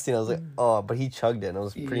nasty. And I was like, oh, but he chugged it, and it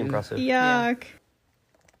was pretty impressive. Yuck.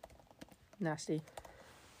 Nasty.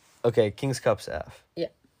 Okay, King's Cup's F. Yeah.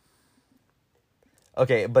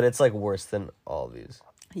 Okay, but it's like worse than all of these.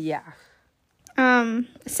 Yeah.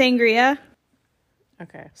 Sangria.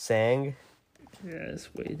 Okay. Sang. Yeah,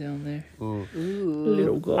 it's way down there. Ooh. Ooh.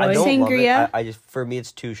 Little guy. I don't Sangria. love it. I just, for me,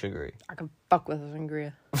 it's too sugary. I can fuck with a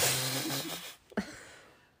sangria.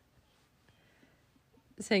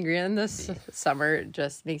 Sangria in this summer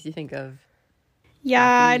just makes you think of Yeah,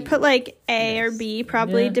 I'd put like A or B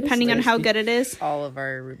probably, Yeah, depending on it's how tasty. good it is. all of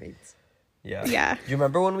our roommates. Yeah. Yeah. Do you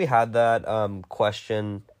remember when we had that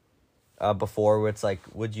question before where it's like,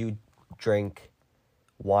 would you drink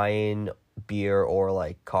wine, beer, or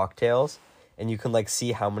like cocktails? And you can like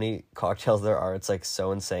see how many cocktails there are. It's like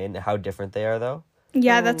so insane how different they are though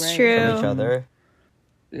Yeah, Oh, that's right. from each true. other.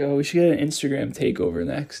 Yo, we should get an Instagram takeover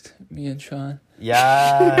next. Me and Sean.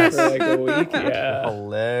 Yes. For like a week. Yeah.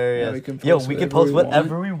 Hilarious. Yes. we can Yo, post we can whatever post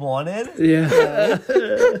whatever we wanted. Yeah.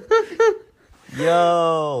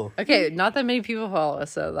 Yo. Okay, not that many people follow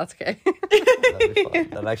us, so that's okay. That'd be fun.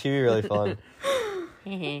 That'd actually be really fun.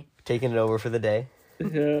 Hehe. Taking it over for the day.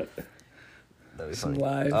 Yeah. That'd be Some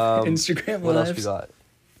funny. live Instagram What lives. else we got?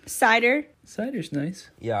 Cider. Cider's nice.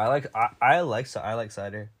 Yeah, I like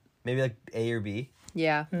cider. Maybe like A or B.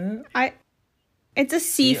 Yeah. It's a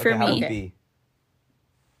C for Okay, how me. about B?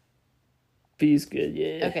 B's good.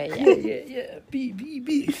 Yeah. Okay, yeah. Yeah.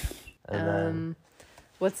 B. And then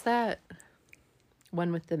What's that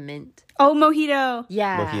one with the mint? Oh, mojito.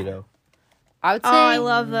 Yeah. mojito. I would say Oh, I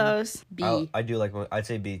love those. B. I do like. I'd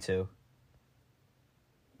say B too.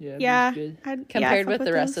 Yeah. Yeah. B's good. Compared fuck with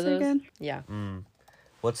the rest of They're those. good. Yeah.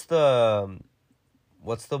 What's the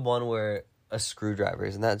one where a screwdriver?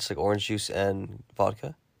 Isn't that just like orange juice and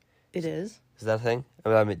vodka? It is. Is that a thing?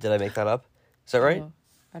 Did I make that up? Is that right? Oh,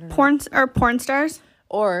 I don't know. Porn stars.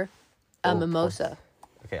 Or a Oh, mimosa.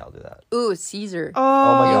 Okay, I'll do that. Ooh, Caesar. Oh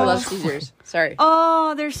my I God. love Caesars. Sorry.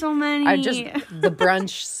 Oh, there's so many. The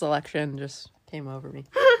brunch selection just came over me.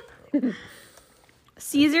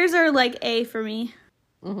 Caesars are like A for me.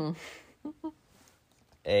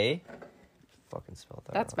 A. Fucking spelled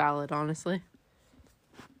that. That's wrong. valid, honestly.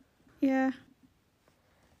 Yeah.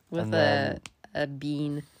 With And then- a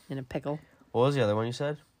bean and a pickle. What was the other one you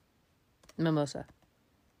said? Mimosa.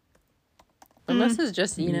 Mimosa's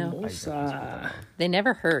just, Mimosa. they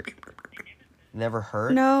never hurt. Never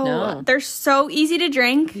hurt. No, they're so easy to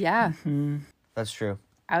drink. Yeah. That's true.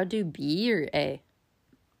 I would do B or A.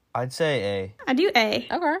 I'd say A. I do A.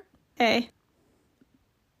 Okay. A.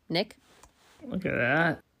 Nick? Look at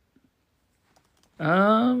that.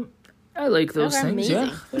 I like those Those are things. amazing.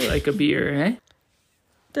 Yeah. They're like a beer, eh?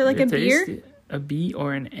 They're like a They're beer. tasty. A B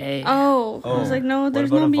or an A. Oh, I was like, no, What there's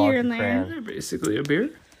about no a beer vodka in there. cran? They're basically a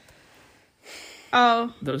beer.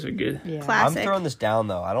 Oh, Those are good. Yeah. classic. I'm throwing this down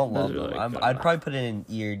though. I don't love Those are them. like, I'd probably put it in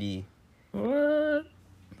E or D. What?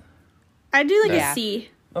 I do like Yeah. a C.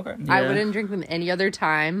 Okay. I Yeah. wouldn't drink them any other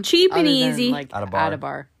time. Cheap and other than, easy. Like At a bar. At a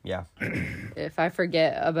bar. Yeah. If I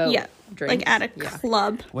forget about Yeah, drinks. like at a yeah.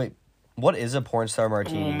 club. Wait. What is a porn star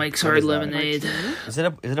martini? Oh, Mike's What Hard is that? Lemonade. Is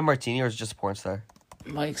it a martini or is it just a porn star?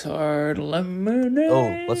 Mike's Hard Lemonade.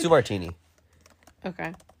 Oh, let's do martini.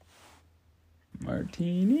 Okay.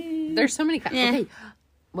 Martini. There's so many kinds. Yeah. Okay.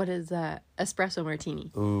 What is that? Espresso martini.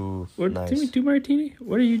 Ooh, What? nice. Can we do martini?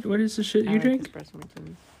 What is the shit I you like drink? espresso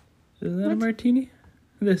martini. Is that a martini?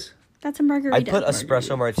 This. That's a margarita. I'd put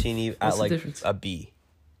espresso martini at What's the like difference? a B.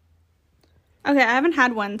 Okay, I haven't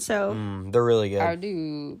had one, so They're really good. I would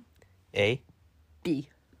do A, B.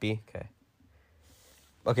 B. Okay.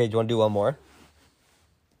 Okay. Do you want to do one more?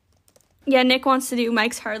 yeah. Nick wants to do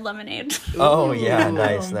Mike's Hard Lemonade. Oh yeah,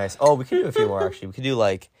 nice. Oh, we could do a few more actually. We could do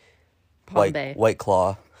like Bombay. white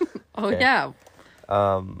claw. Oh Okay. yeah.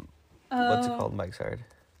 What's it called? Mike's Hard.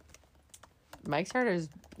 Mike's Hard is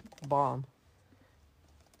bomb.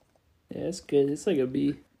 Yeah, it's good. It's like a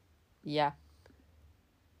B. Yeah.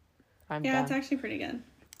 I'm Yeah, down. it's actually pretty good.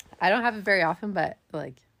 I don't have it very often, but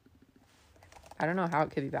like, I don't know how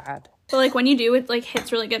it could be bad. But like when you do, it like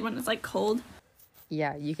hits really good when it's like cold.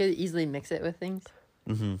 Yeah, you could easily mix it with things.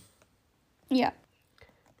 Mm-hmm. Yeah.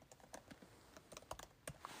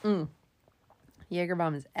 Jaeger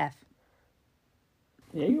bomb is F.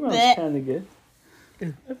 Yeah, your mom's Blech. kind of good.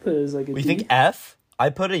 I put it as like a We D. think F. I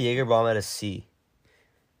put a Jaeger bomb at a C.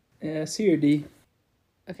 Yeah, C or D.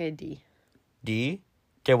 Okay, D. D.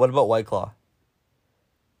 Okay. What about White Claw?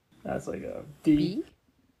 That's like a D. B?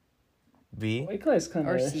 B. White Claw's kind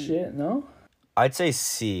Or of C. shit, no? I'd say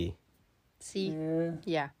C. C? Yeah.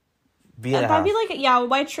 Yeah. B and That'd a half. probably be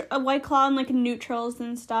like a white claw and like neutrals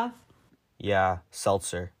and stuff. Yeah,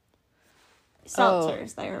 seltzer.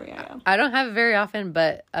 Seltzers. There we go. I don't have it very often,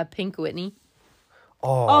 but a Pink Whitney.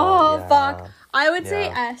 Oh yeah. fuck! I would say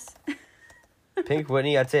Yeah. S. Pink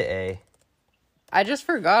Whitney. I'd say A. I just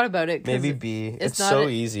forgot about it. 'Cause Maybe B. It's not so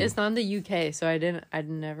easy. It's not in the UK, so I'd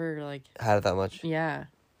never like, Had it that much. yeah.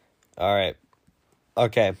 All right.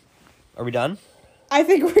 Okay. Are we done? I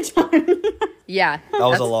think we're done. Yeah. That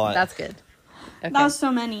was a that's- lot. That's good. Okay. That was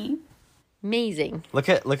so many. Amazing. Look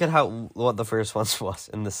at what the first one was,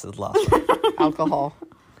 and this is the last one. Alcohol.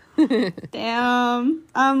 Damn.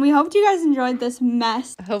 We hope you guys enjoyed this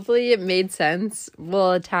mess. Hopefully it made sense.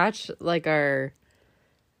 We'll attach like our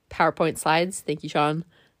PowerPoint slides. Thank you, Sean.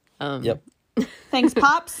 Yep. Thanks,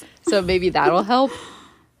 Pops. So maybe that'll help.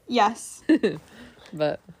 Yes.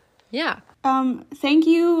 But yeah. Thank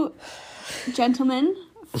you, gentlemen,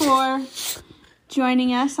 for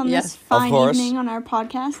joining us on Yes. this fine course. evening on our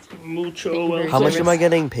podcast. Mucho you very well. How much Service. am I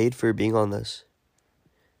getting paid for being on this?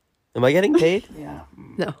 Am I getting paid? Yeah.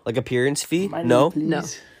 No. Like appearance fee? Money, No? please. No.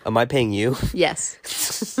 Am I paying you?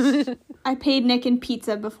 Yes. I paid Nick in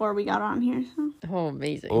pizza before we got on here. So. Oh,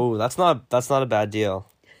 amazing. Oh, that's not a bad deal.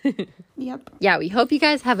 Yep. Yeah, we hope you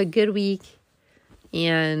guys have a good week.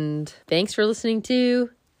 And thanks for listening to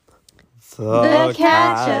The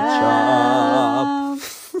Catch Up.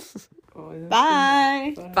 Oh,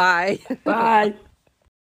 Bye. Bye. Bye.